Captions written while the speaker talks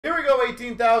we go,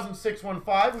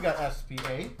 18,615. We got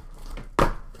SPA.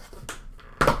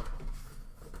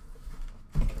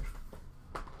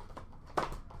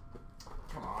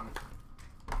 Come on.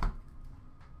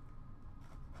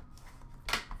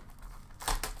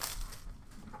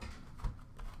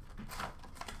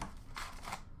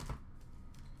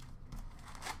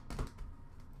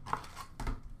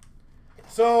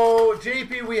 So,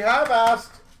 JP, we have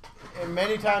asked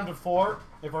many times before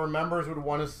if our members would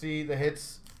want to see the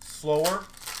hits slower.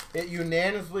 It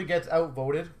unanimously gets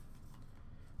outvoted.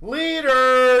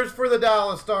 Leaders for the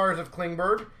Dallas Stars of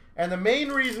Klingberg. And the main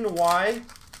reason why,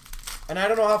 and I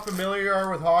don't know how familiar you are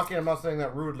with hockey, I'm not saying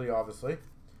that rudely, obviously.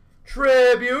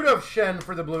 Tribute of Shen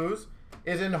for the Blues.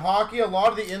 Is in hockey, a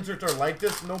lot of the inserts are like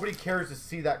this. Nobody cares to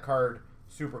see that card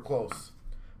super close.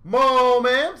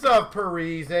 Moments of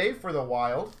Parise for the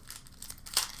Wild.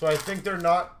 So I think they're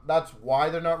not, that's why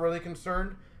they're not really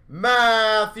concerned.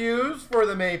 Matthews for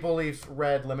the Maple Leafs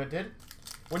Red Limited.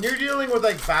 When you're dealing with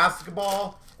like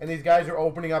basketball and these guys are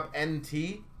opening up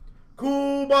NT.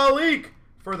 Kubalik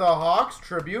for the Hawks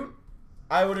Tribute.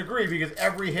 I would agree because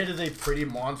every hit is a pretty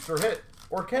monster hit.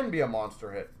 Or can be a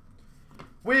monster hit.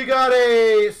 We got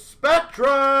a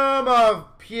Spectrum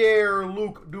of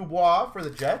Pierre-Luc Dubois for the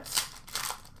Jets.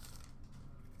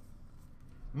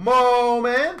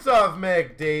 Moments of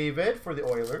McDavid for the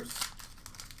Oilers.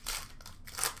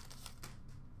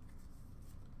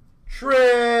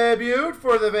 Tribute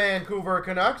for the Vancouver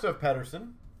Canucks of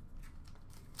Pettersson.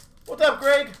 What's up,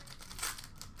 Greg?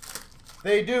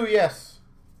 They do, yes.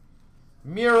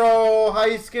 Miro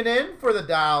Heiskanen for the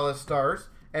Dallas Stars.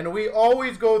 And we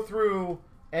always go through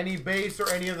any base or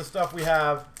any of the stuff we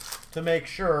have to make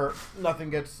sure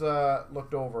nothing gets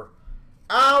looked over.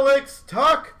 Alex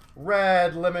Tuck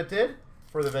Red Limited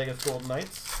for the Vegas Golden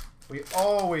Knights. We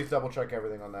always double check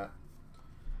everything on that.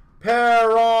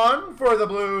 Perron for the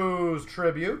Blues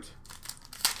Tribute.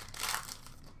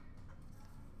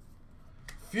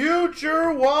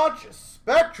 Future Watch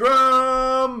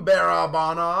Spectrum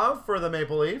Barabanov for the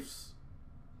Maple Leafs.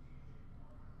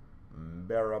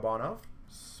 Barabanov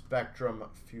Spectrum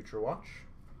Future Watch.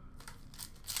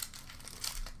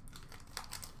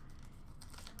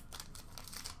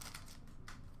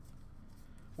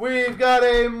 We've got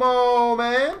a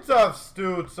moment of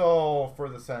Stutzel for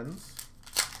the Sens.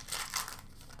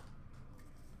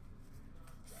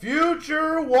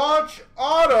 Future Watch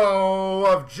Auto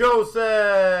of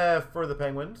Joseph for the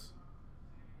Penguins.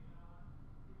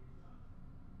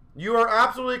 You are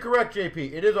absolutely correct,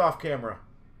 JP. It is off camera.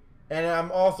 And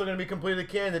I'm also going to be completely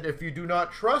candid. If you do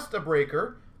not trust a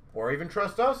breaker, or even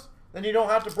trust us, then you don't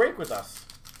have to break with us.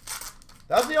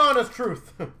 That's the honest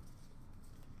truth.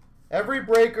 Every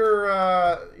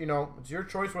breaker, you know, it's your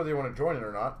choice whether you want to join it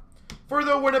or not. For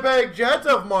the Winnipeg Jets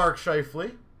of Mark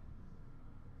Scheifele.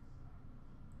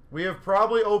 We have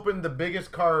probably opened the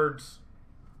biggest cards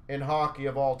in hockey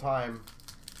of all time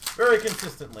very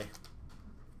consistently.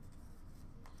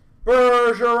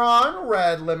 Bergeron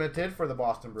Red Limited for the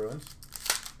Boston Bruins.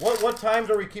 What times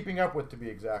are we keeping up with, to be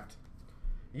exact?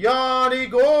 Yanni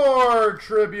Gourde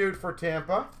Tribute for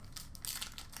Tampa.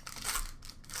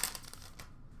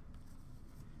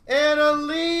 And a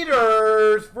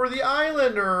Leaders for the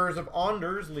Islanders of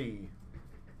Anders Lee.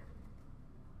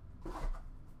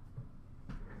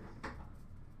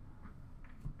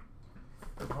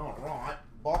 All right,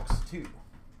 box 2.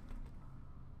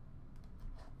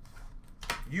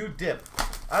 You dip.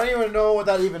 I don't even know what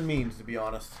that even means, to be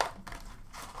honest.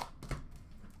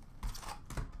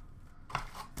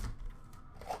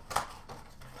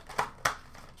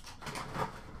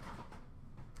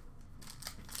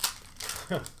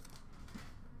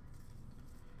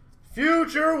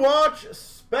 Future Watch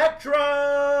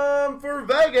Spectrum for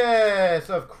Vegas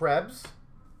of Krebs.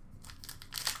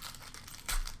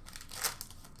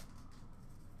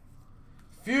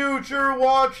 Future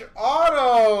Watch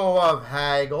Auto of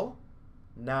Hagel.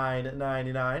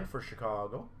 $9.99 for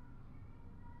Chicago.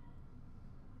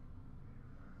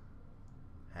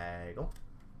 Hagel.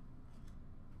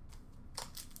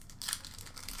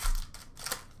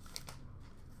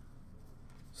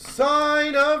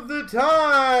 Sign of the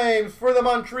Times for the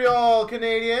Montreal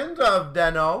Canadiens of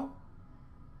Deno.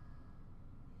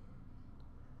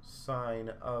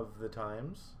 Sign of the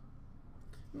Times.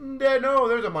 Deno,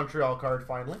 there's a Montreal card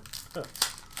finally.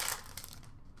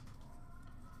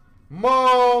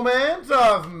 Moment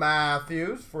of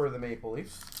Matthews for the Maple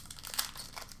Leafs.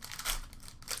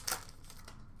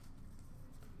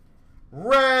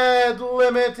 Red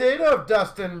Limited of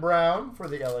Dustin Brown for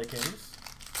the LA Kings.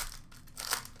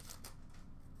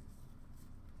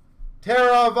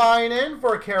 Teravainen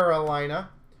for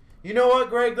Carolina. You know what,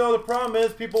 Greg, though? The problem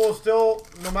is people will still,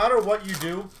 no matter what you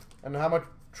do and how much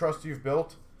trust you've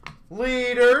built,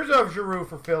 leaders of Giroux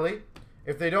for Philly,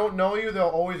 if they don't know you, they'll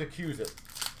always accuse it.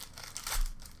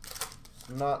 It's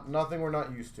nothing we're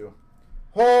not used to.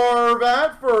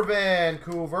 Horvat for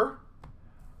Vancouver.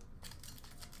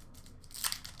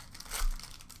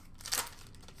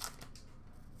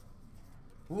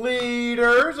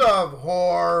 Leaders of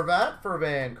Horvat for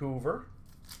Vancouver.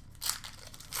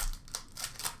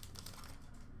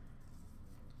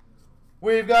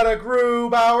 We've got a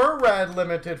Grubauer red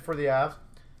limited for the Avs.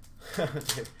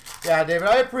 Yeah, David,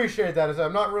 I appreciate that.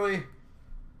 I'm not really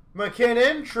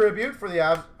McKinnon tribute for the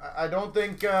Avs. I don't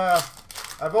think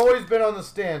I've always been on the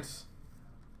stance.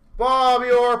 Bobby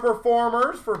Orr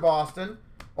performers for Boston.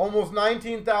 Almost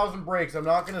 19,000 breaks. I'm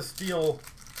not going to steal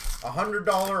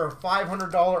 $100 or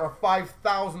 $500 or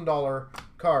 $5,000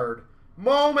 card.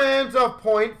 Moments of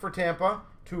point for Tampa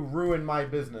to ruin my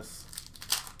business.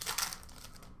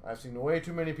 I've seen way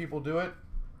too many people do it.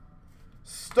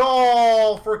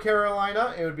 Stall for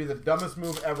Carolina. It would be the dumbest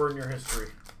move ever in your history.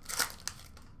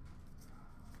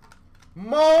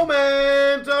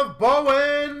 Moment of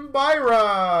Bowen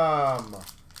Byram.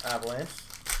 Avalanche.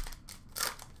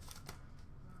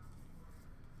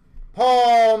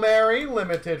 Paul Mary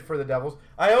limited for the Devils.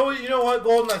 I always, you know what,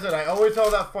 Golden, I said I always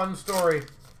tell that fun story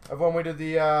of when we did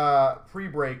the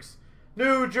pre-breaks.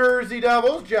 New Jersey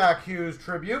Devils, Jack Hughes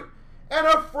tribute. And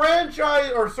a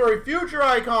franchise, or sorry, future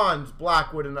icons,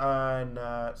 Blackwood and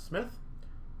Smith,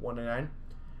 1/9.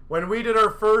 When we did our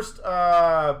first,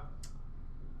 what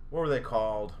were they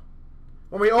called?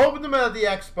 When we opened them at the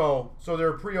Expo, so they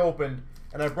were pre-opened,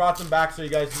 and I brought them back so you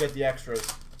guys can get the extras.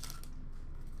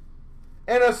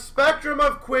 And a spectrum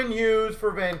of Quinn Hughes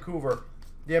for Vancouver.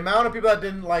 The amount of people that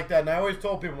didn't like that, and I always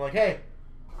told people, like, hey,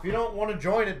 if you don't want to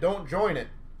join it, don't join it.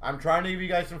 I'm trying to give you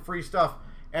guys some free stuff.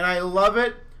 And I love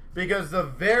it. Because the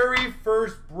very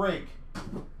first break,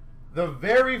 the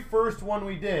very first one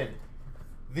we did,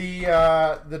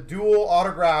 the dual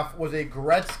autograph was a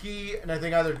Gretzky, and I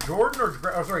think either Jordan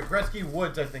or sorry, Gretzky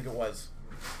Woods, I think it was.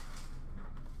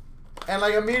 And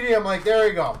like immediately I'm like, there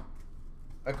you go.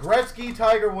 A Gretzky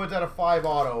Tiger Woods at a 5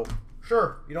 auto.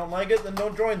 Sure, you don't like it, then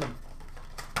don't join them.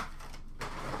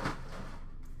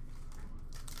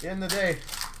 At the end of the day,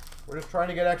 we're just trying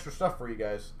to get extra stuff for you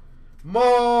guys.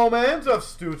 Moments of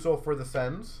Stutzel for the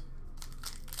Sens.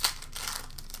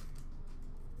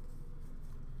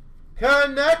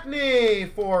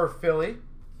 Konechny for Philly.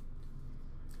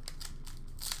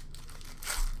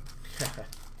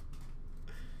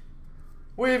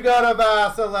 We've got a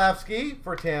Vasilevsky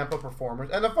for Tampa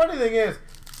performers. And the funny thing is,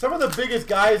 some of the biggest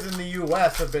guys in the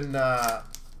U.S. have been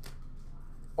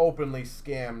openly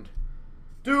scammed.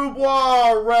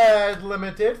 Dubois red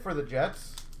limited for the Jets.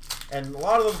 And a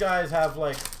lot of those guys have,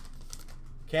 like,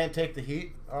 can't take the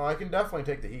heat. Oh, I can definitely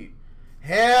take the heat.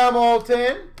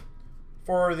 Hamilton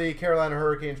for the Carolina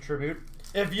Hurricanes tribute.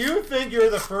 If you think you're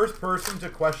the first person to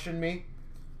question me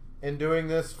in doing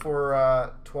this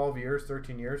for 12 years,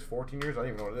 13 years, 14 years, I don't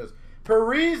even know what it is.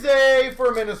 Parise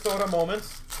for Minnesota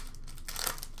moments.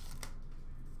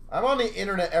 I'm on the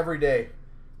internet every day.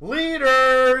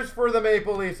 Leaders for the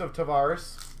Maple Leafs of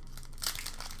Tavares.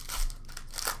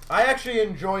 I actually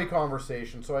enjoy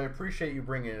conversation, so I appreciate you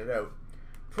bringing it out.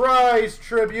 Price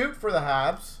tribute for the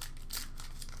Habs.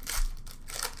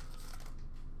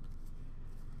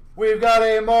 We've got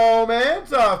a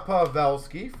moment of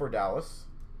Pavelski for Dallas.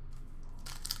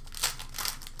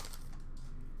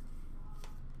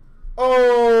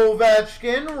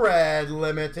 Ovechkin red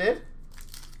limited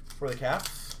for the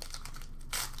Caps.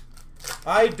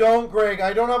 I don't, Greg.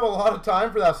 I don't have a lot of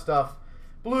time for that stuff.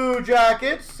 Blue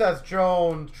Jackets, Seth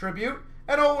Jones tribute.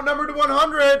 And number to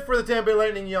 100 for the Tampa Bay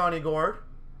Lightning, Yanni Gourde.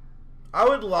 I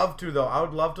would love to, though. I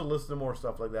would love to listen to more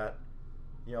stuff like that.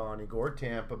 Yanni Gourde,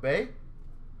 Tampa Bay.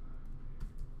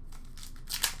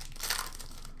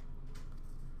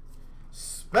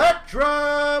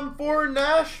 Spectrum for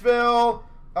Nashville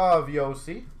of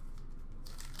Yossi.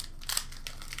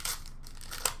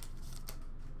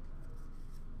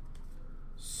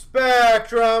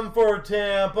 Spectrum for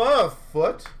Tampa,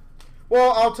 Foot.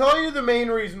 Well, I'll tell you the main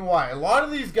reason why. A lot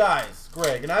of these guys,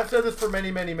 Greg, and I've said this for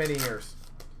many, many, many years,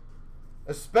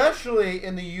 especially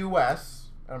in the U.S.,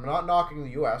 and I'm not knocking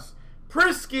the U.S.,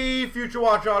 Prisky Future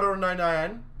Watch Auto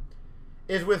 99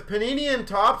 is with Panini and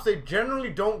Topps, they generally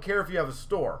don't care if you have a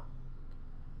store.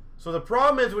 So the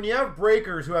problem is when you have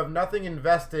breakers who have nothing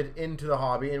invested into the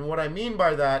hobby, and what I mean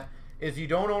by that is you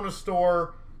don't own a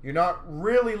store, you're not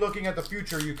really looking at the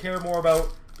future. You care more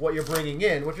about what you're bringing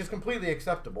in, which is completely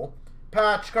acceptable.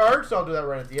 Patch cards, so I'll do that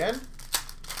right at the end.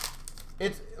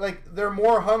 it's like they're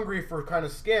more hungry for kind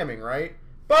of scamming, right?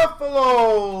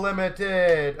 Buffalo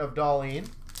Limited of Darlene.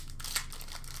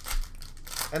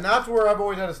 And that's where I've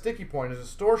always had a sticky point, is a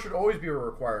store should always be a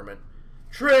requirement.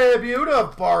 Tribute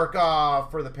of Barkov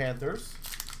for the Panthers.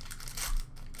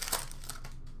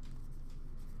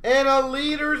 And a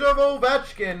Leaders of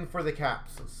Ovechkin for the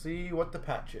Caps. Let's see what the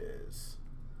patch is.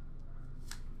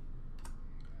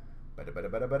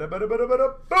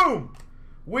 Boom!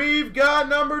 We've got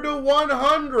number to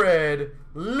 100.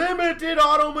 Limited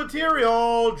auto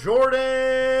material,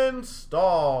 Jordan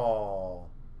Staal.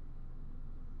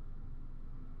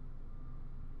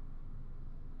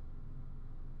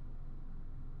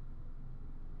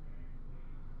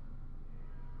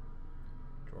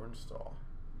 Jordan Staal.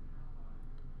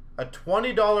 A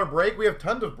 $20 break. We have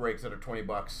tons of breaks that are 20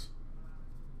 bucks.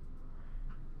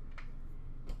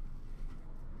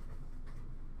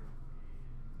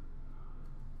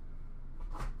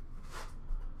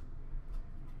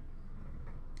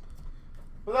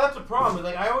 But that's the problem.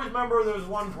 Like, I always remember there was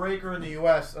one breaker in the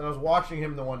U.S. and I was watching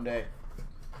him the one day,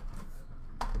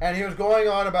 and he was going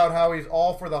on about how he's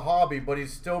all for the hobby, but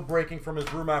he's still breaking from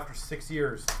his room after 6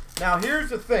 years. Now,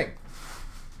 here's the thing.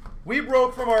 We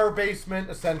broke from our basement,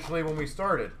 essentially, when we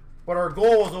started. But our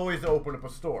goal is always to open up a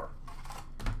store.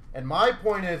 And my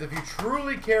point is, if you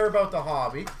truly care about the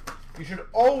hobby, you should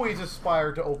always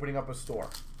aspire to opening up a store.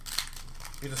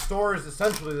 Because a store is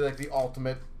essentially like the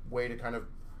ultimate way to kind of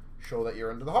show that you're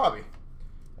into the hobby.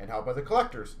 And help other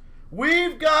collectors.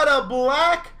 We've got a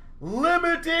black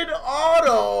limited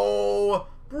auto,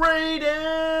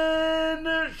 Braden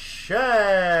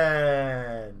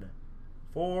Shen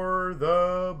for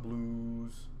the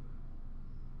Blues.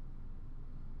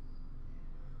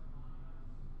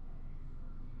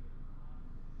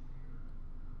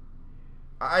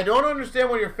 I don't understand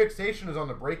what your fixation is on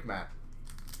the brake mat.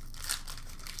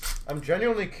 I'm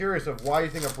genuinely curious of why you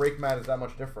think a brake mat is that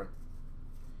much different.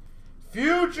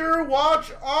 Future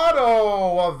Watch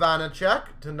Auto of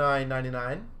Vanacek to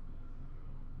 $9.99.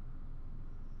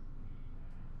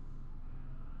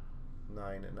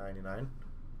 $9.99.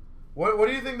 What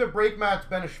do you think the brake mat's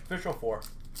beneficial for?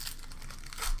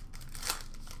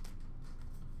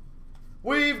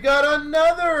 We've got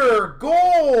another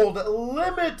gold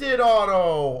limited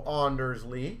auto, Anders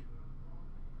Lee.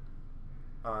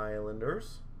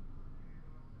 Islanders.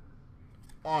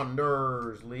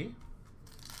 Anders Lee.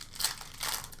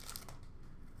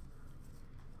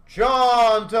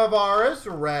 John Tavares,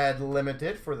 red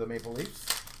limited for the Maple Leafs.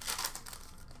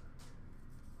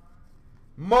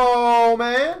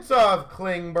 Moments of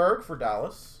Klingberg for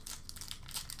Dallas.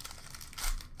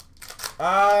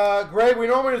 Greg, we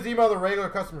normally just email the regular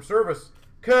customer service.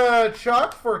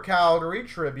 Kachuk for Calgary,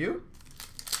 tribute.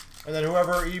 And then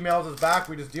whoever emails us back,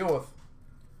 we just deal with.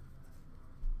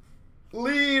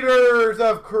 Leaders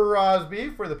of Crosby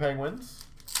for the Penguins.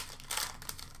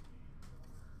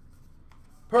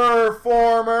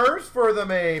 Performers for the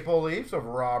Maple Leafs of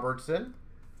Robertson.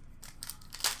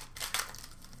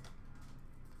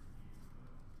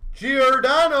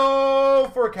 Giordano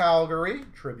for Calgary,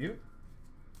 tribute.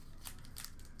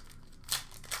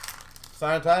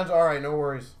 Sign times, all right, no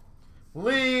worries.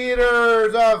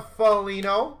 Leaders of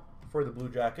Foligno for the Blue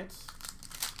Jackets.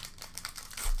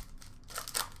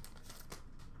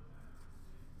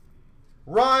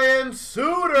 Ryan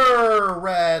Suter,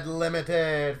 red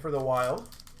limited for the Wild.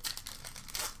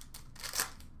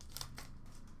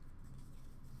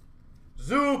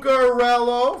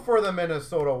 Zuccarello for the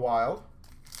Minnesota Wild.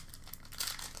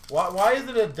 Why is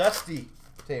it a dusty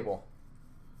table?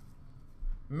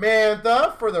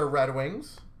 Mantha for the Red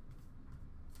Wings.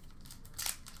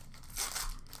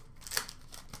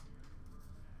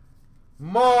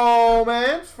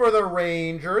 Moments for the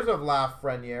Rangers of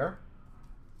Lafreniere.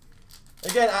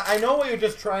 Again, I know what you're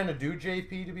just trying to do,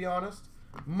 JP, to be honest.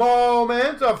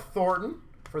 Moments of Thornton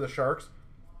for the Sharks.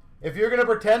 If you're going to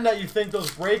pretend that you think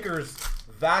those breakers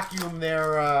vacuum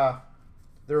their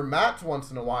mats once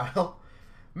in a while.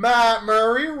 Matt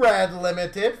Murray, red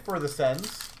limited for the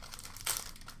Sens.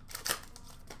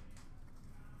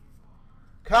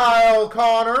 Kyle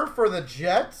Connor for the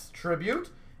Jets, tribute.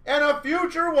 And a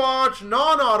Future Watch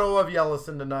non-auto of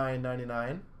Yellison to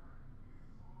 $9.99.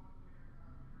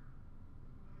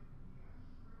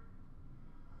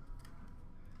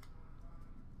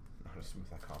 How to smooth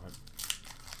that comment.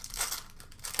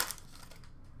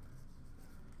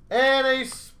 And a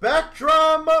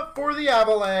Spectrum for the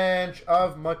Avalanche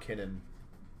of McKinnon.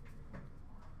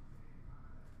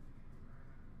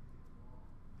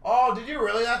 Oh, did you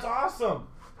really? That's awesome.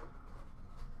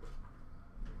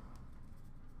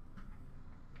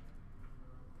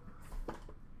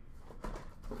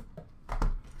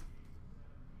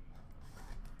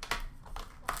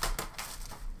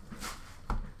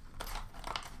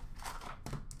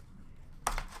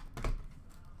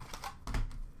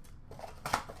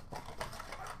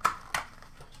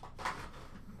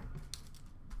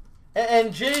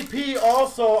 And JP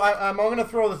also, I'm going to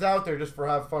throw this out there just for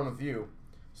have fun with you.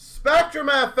 Spectrum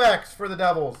FX for the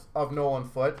Devils of Nolan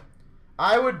Foote.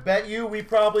 I would bet you we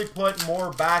probably put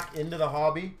more back into the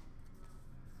hobby,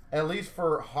 at least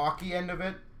for hockey end of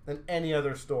it, than any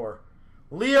other store.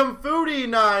 Liam Foodie,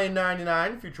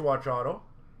 $9.99, Future Watch Auto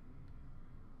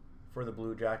for the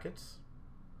Blue Jackets.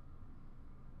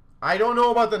 I don't know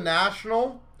about the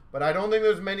National, but I don't think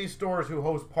there's many stores who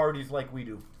host parties like we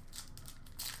do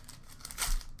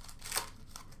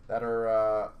that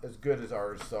are as good as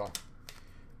ours. So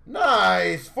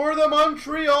nice for the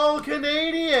Montreal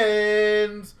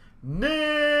Canadiens,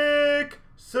 Nick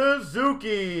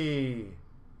Suzuki.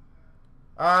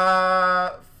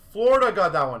 Florida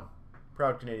got that one.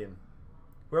 Proud Canadian.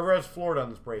 Whoever has Florida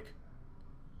on this break.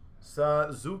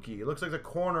 Suzuki. It looks like the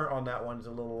corner on that one is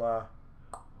a little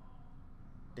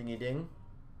dingy ding.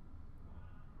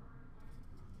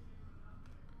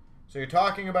 So you're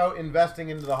talking about investing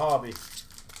into the hobby.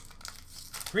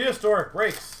 Prehistoric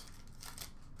breaks.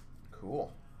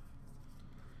 Cool.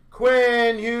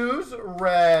 Quinn Hughes,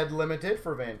 red limited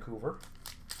for Vancouver.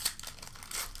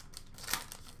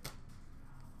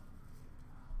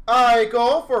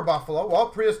 Eichel for Buffalo. Well,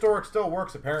 prehistoric still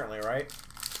works apparently, right?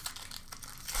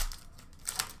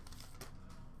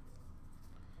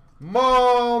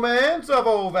 Moments of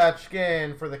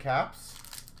Ovechkin for the Caps.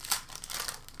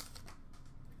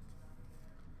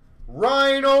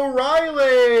 Ryan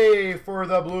O'Reilly for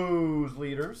the Blues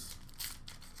leaders.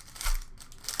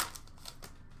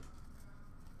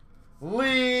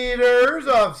 Leaders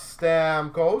of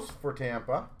Stamkos for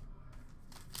Tampa.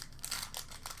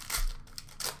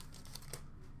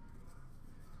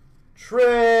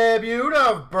 Tribute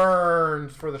of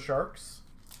Burns for the Sharks.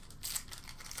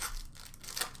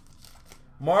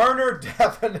 Marner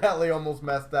definitely almost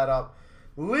messed that up.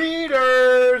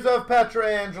 Leaders of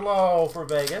Pietrangelo for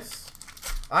Vegas.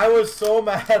 I was so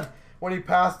mad when he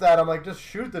passed that. I'm like, just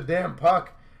shoot the damn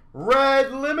puck.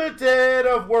 Red limited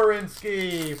of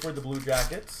Werenski for the Blue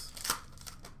Jackets.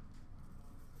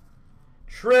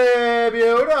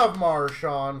 Tribute of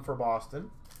Marchand for Boston.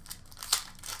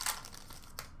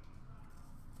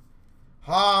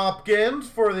 Hopkins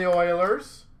for the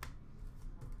Oilers.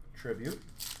 Tribute.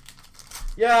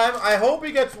 Yeah, I hope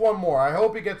he gets one more. I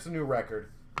hope he gets a new record.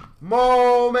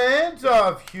 Moment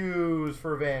of Hughes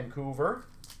for Vancouver.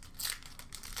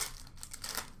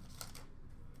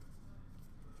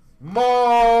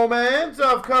 Moment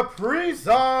of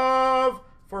Kaprizov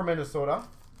for Minnesota.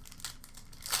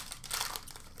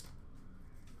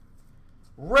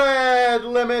 Red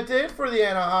limited for the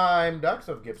Anaheim Ducks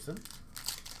of Gibson.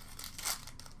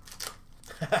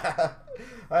 I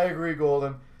agree,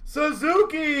 Golden.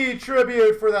 Suzuki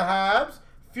tribute for the Habs.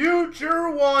 Future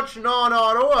Watch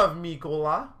non-auto of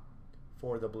Mikola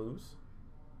for the Blues.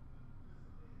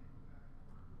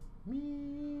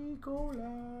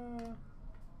 Mikola.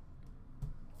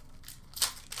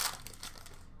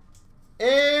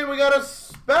 And we got a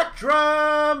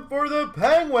Spectrum for the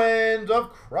Penguins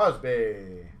of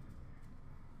Crosby.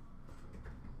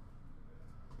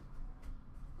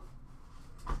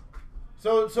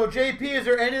 So JP, is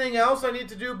there anything else I need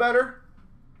to do better?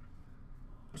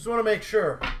 Just want to make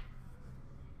sure.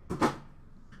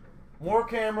 More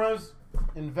cameras,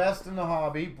 invest in the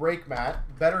hobby, brake mat,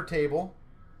 better table,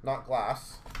 not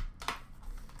glass.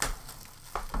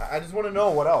 I just want to know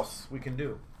what else we can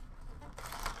do.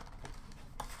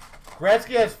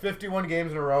 Gretzky has 51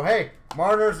 games in a row. Hey,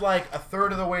 Marner's like a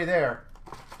third of the way there.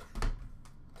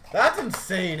 That's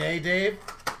insane, eh, Dave?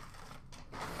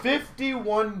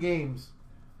 51 games.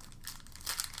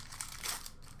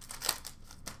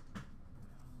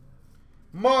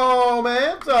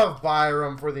 Moment of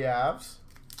Byram for the Avs.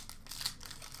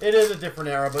 It is a different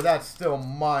era, but that's still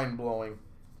mind-blowing.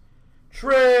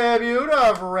 Tribute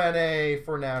of Rene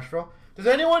for Nashville. Does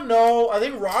anyone know? I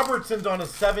think Robertson's on a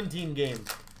 17 game.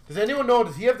 Does anyone know?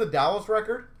 Does he have the Dallas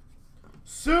record?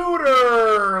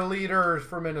 Suter leaders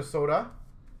for Minnesota.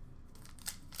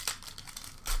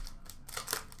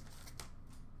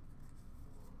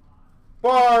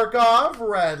 Barkov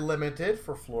red limited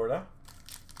for Florida.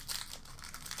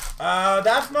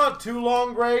 That's not too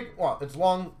long, Greg. Well, it's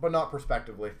long, but not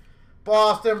prospectively.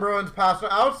 Boston Bruins passed.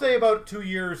 I would say about 2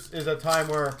 years is a time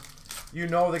where you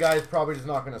know the guy's probably just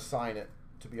not going to sign it,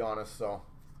 to be honest. So,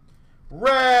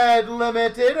 red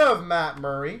limited of Matt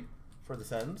Murray for the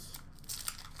Sens.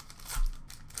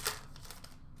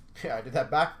 Yeah, I did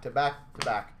that back to back to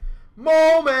back.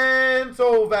 Moments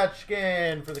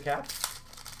Ovechkin for the Caps.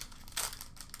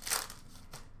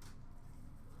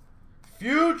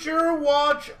 Future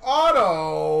Watch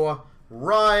Auto,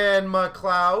 Ryan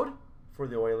McLeod for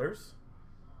the Oilers.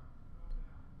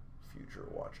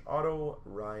 watch auto,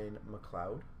 Ryan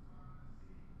McLeod.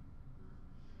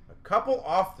 A couple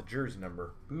off the jersey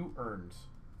number. Boo earns.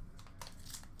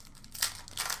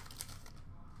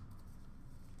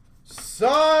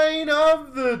 Sign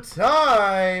of the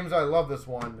times. I love this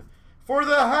one. For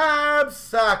the Habs,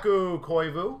 Saku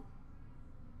Koivu.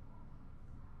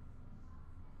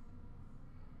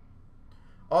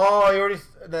 Oh,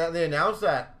 they announced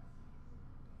that.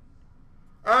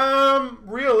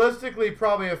 Realistically,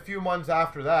 probably a few months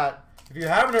after that. If you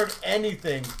haven't heard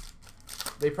anything,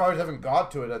 they probably just haven't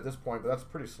got to it at this point, but that's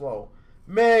pretty slow.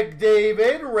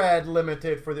 McDavid, red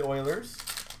limited for the Oilers.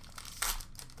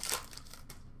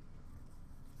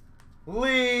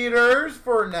 Leaders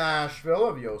for Nashville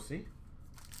of Yossi.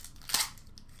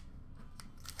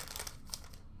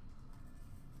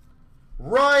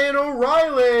 Ryan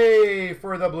O'Reilly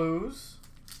for the Blues.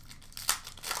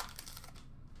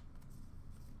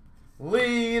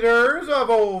 Leaders of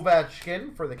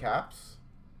Ovechkin for the Caps.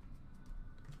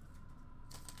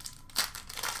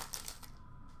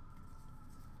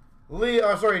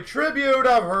 Tribute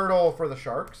of Hurdle for the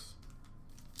Sharks.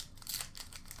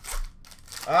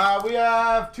 We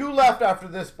have 2 left after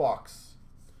this box.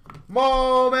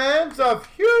 Moments of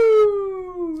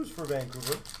Hughes for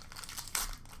Vancouver.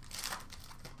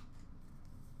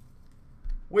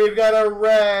 We've got a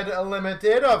red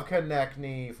limited of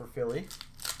Konechny for Philly.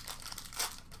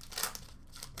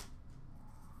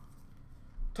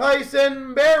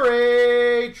 Tyson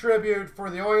Barrie, tribute for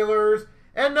the Oilers.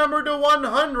 And number to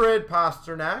 100,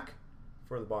 Pasternak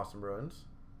for the Boston Bruins.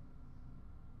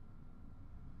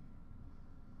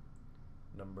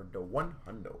 Number to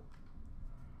 100.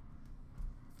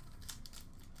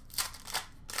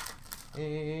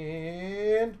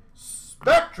 And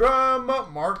Spectrum,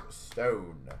 Mark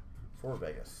Stone for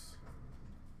Vegas.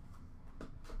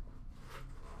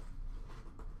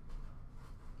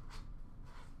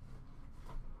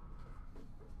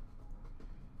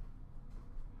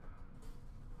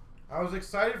 I was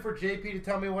excited for JP to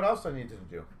tell me what else I needed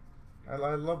to do. I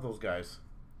love those guys.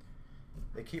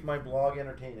 They keep my blog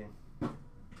entertaining.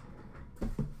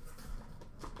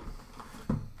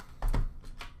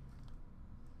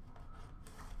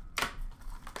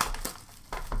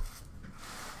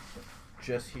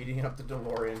 Just heating up the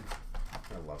DeLorean.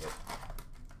 I love it.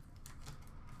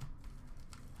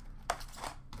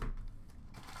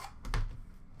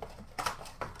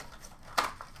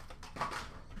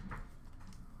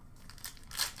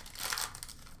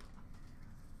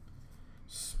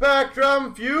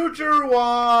 Spectrum Future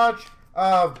Watch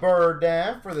of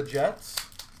Birdam for the Jets.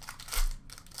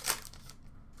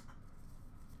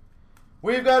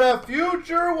 We've got a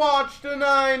Future Watch to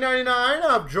 $9.99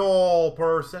 of Joel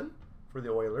Person for the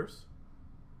Oilers.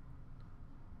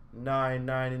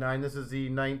 $9.99. This is the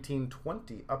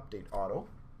 1920 update auto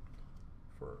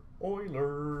for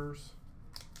Oilers.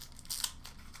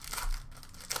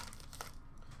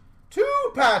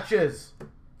 2 patches.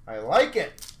 I like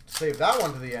it. Save that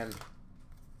one to the end.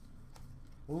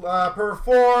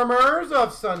 Performers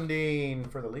of Sundin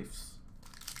for the Leafs.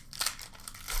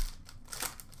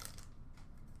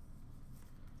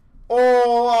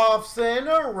 Olofsson,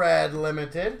 a red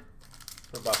limited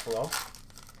for Buffalo.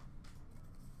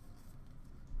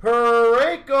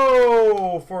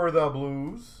 Parayko for the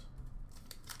Blues.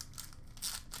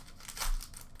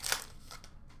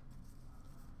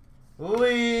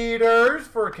 Leaders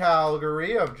for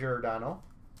Calgary of Giordano.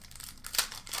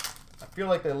 I feel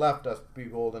like they left us be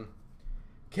golden.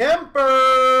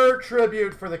 Kemper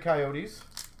tribute for the Coyotes.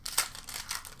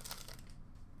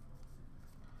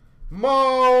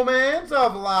 Moments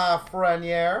of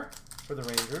Lafreniere for the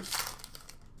Rangers.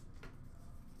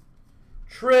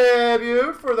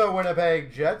 Tribute for the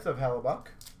Winnipeg Jets of Hellebuck.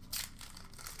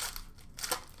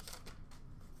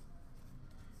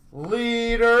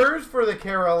 Leaders for the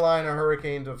Carolina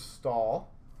Hurricanes of Stahl.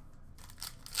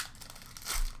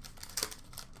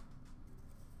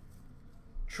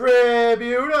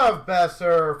 Tribute of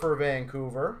Besser for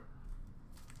Vancouver.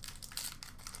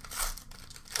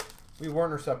 We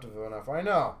weren't receptive enough, I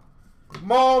know.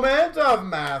 Moment of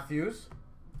Matthews.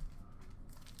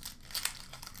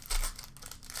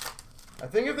 I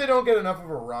think if they don't get enough of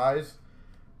a rise.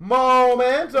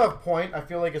 Moment of Point. I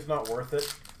feel like it's not worth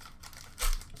it.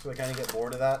 So they kind of get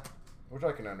bored of that, which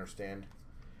I can understand.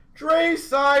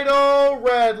 Draisaitl,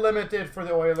 red limited for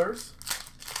the Oilers.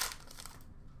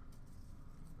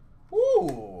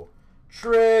 Ooh.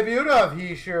 Tribute of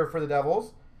Heischer for the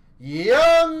Devils.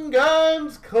 Young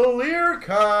Guns clear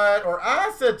cut or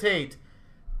acetate.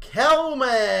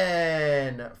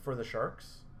 Kelman for the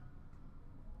Sharks.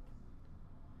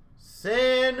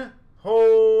 San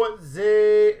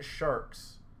Jose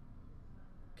Sharks.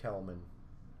 Kelman.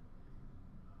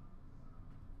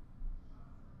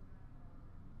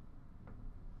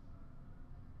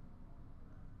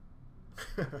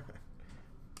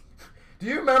 Do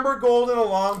you remember, Golden, a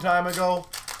long time ago?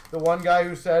 The one guy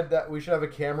who said that we should have a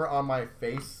camera on my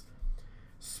face?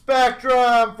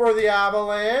 Spectrum for the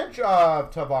Avalanche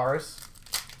of Tavares.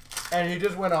 And he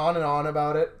just went on and on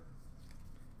about it.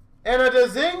 And a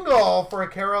Dezingle for a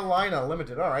Carolina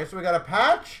Limited. All right, so we got a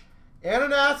patch and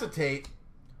an acetate.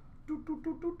 For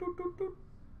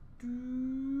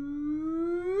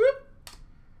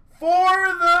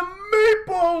the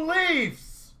Maple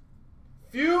Leafs,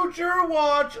 Future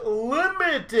Watch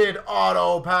Limited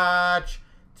Auto Patch,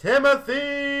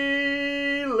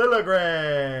 Timothy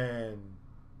Liljegren.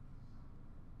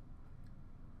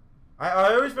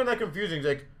 I always find that confusing. It's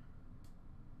like,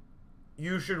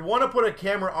 you should want to put a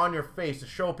camera on your face to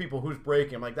show people who's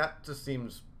breaking. I'm like, that just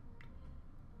seems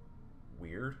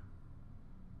weird.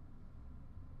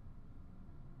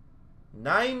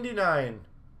 99.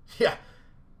 Yeah.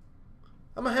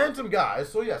 I'm a handsome guy,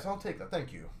 so yes, I'll take that.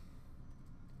 Thank you.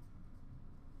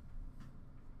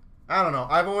 I don't know.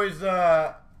 I've always,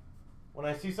 when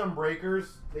I see some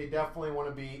breakers, they definitely want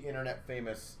to be internet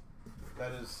famous.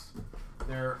 That is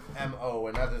their MO,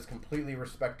 and that is completely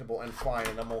respectable and fine,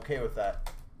 and I'm okay with that.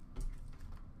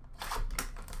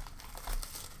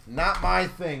 Not my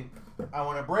thing. I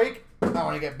want to break. I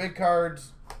want to get big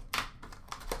cards.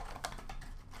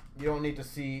 You don't need to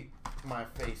see my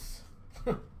face.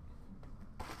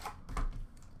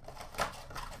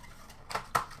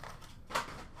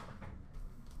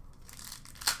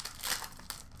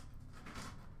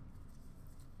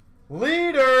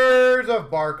 Leaders of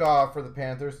Barkov for the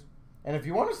Panthers. And if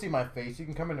you want to see my face, you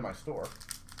can come into my store.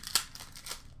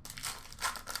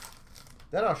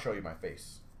 Then I'll show you my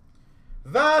face.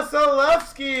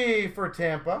 Vasilevsky for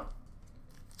Tampa.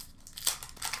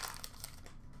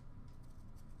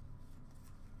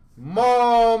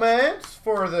 Moments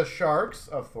for the Sharks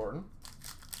of Thornton.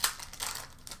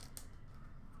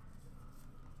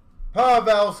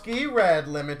 Pavelski, Red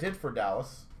Limited for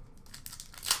Dallas.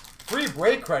 Free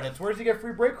break credits. Where does he get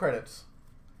free break credits?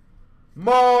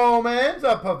 Moments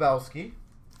of Pavelski.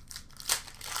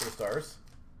 4 stars.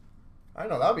 I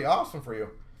know, that would be awesome for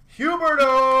you.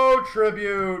 Huberto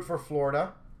Tribute for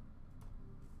Florida.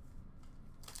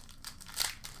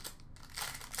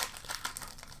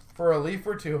 For a Leaf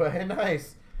or two. Hey,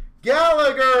 nice.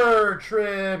 Gallagher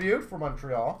Tribute for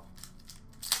Montreal.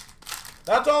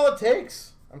 That's all it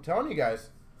takes. I'm telling you guys.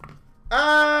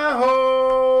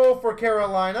 Aho for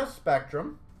Carolina,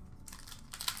 Spectrum.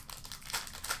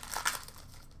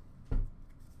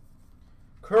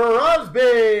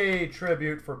 Crosby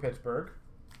Tribute for Pittsburgh.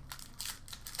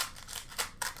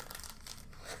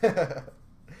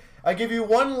 I give you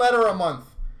 1 letter a month.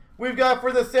 We've got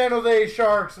for the San Jose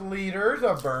Sharks Leaders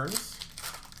of Burns.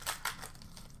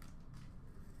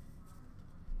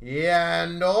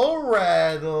 Yandel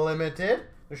Red Limited.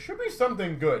 There should be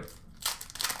something good.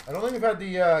 I don't think we've had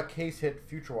the case hit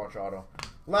Future Watch Auto.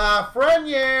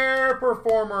 Lafreniere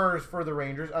Performers for the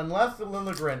Rangers. Unless the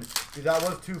Liljegren, because that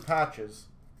was 2 patches.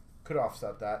 Could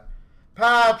offset that.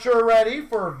 Pacioretty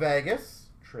for Vegas.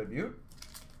 Tribute.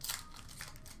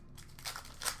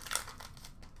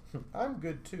 I'm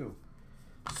good too.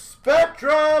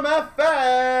 Spectrum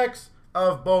FX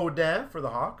of Baudin for the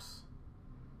Hawks.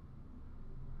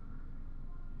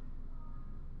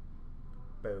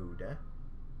 Baudin.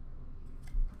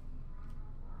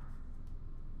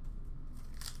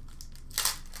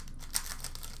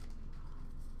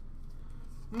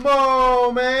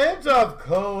 Moment of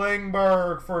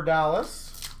Klingberg for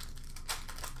Dallas.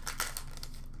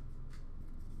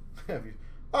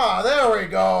 Ah, there we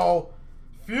go.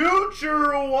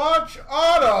 Future Watch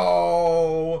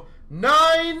Auto.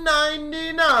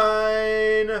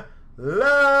 $9.99.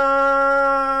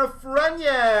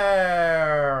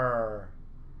 Lafreniere.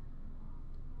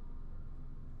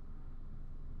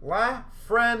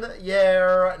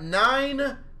 Lafreniere.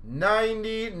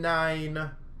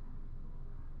 $9.99.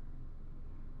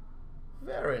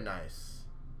 Very nice.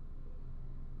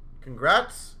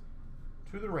 Congrats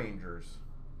to the Rangers.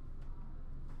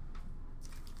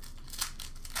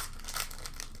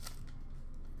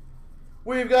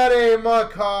 We've got a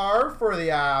Makar for the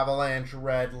Avalanche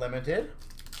Red Limited.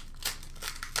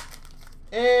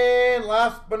 And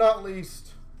last but not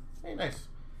least, hey, nice,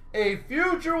 a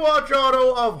Future Watch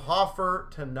Auto of Hoffer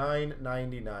to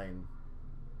 $9.99.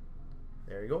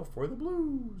 There you go for the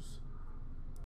Blues.